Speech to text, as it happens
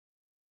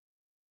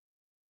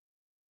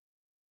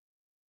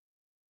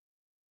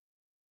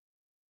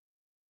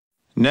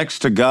Next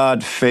to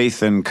God,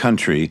 faith, and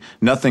country,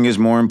 nothing is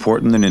more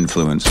important than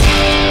influence.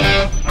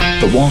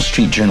 The Wall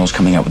Street Journal is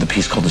coming out with a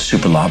piece called The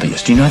Super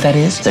Lobbyist. Do you know what that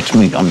is? That's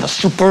me. I'm the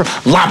super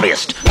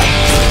lobbyist.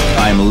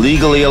 I'm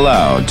legally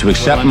allowed to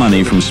accept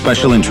money from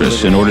special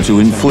interests in order to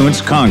influence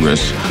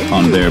Congress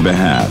on their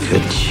behalf.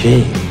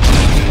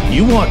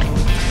 You want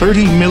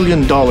 $30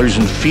 million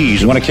in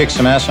fees. You want to kick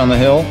some ass on the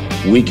Hill?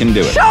 We can do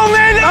it. Show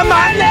me the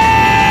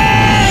money!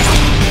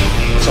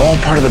 It's all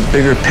part of the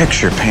bigger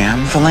picture,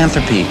 Pam.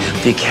 Philanthropy,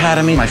 the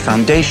academy, my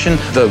foundation,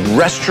 the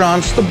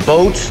restaurants, the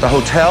boats, the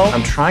hotel.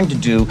 I'm trying to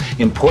do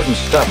important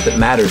stuff that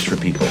matters for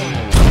people.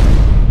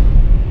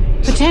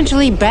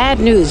 Potentially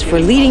bad news for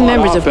leading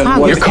members of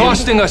Congress. You're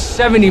costing us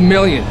 $70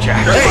 million,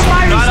 Jack.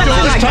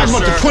 Hey, let's talk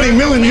about the $20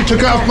 million you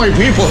took off my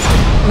people.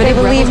 They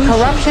believe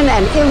corruption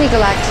and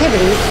illegal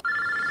activities.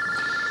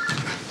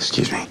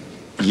 Excuse me.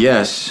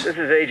 Yes. This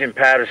is Agent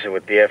Patterson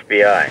with the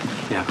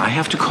FBI. Yeah, I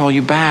have to call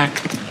you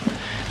back.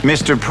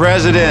 Mr.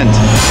 President.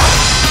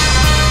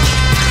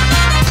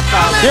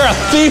 You're a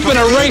thief and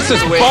a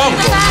racist bum.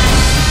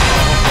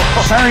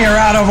 Sir, you're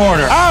out of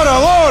order. Out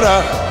of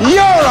order?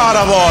 You're out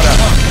of order.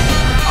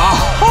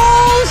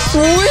 Oh,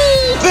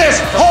 sweet! This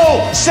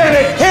whole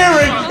Senate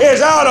hearing is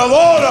out of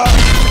order.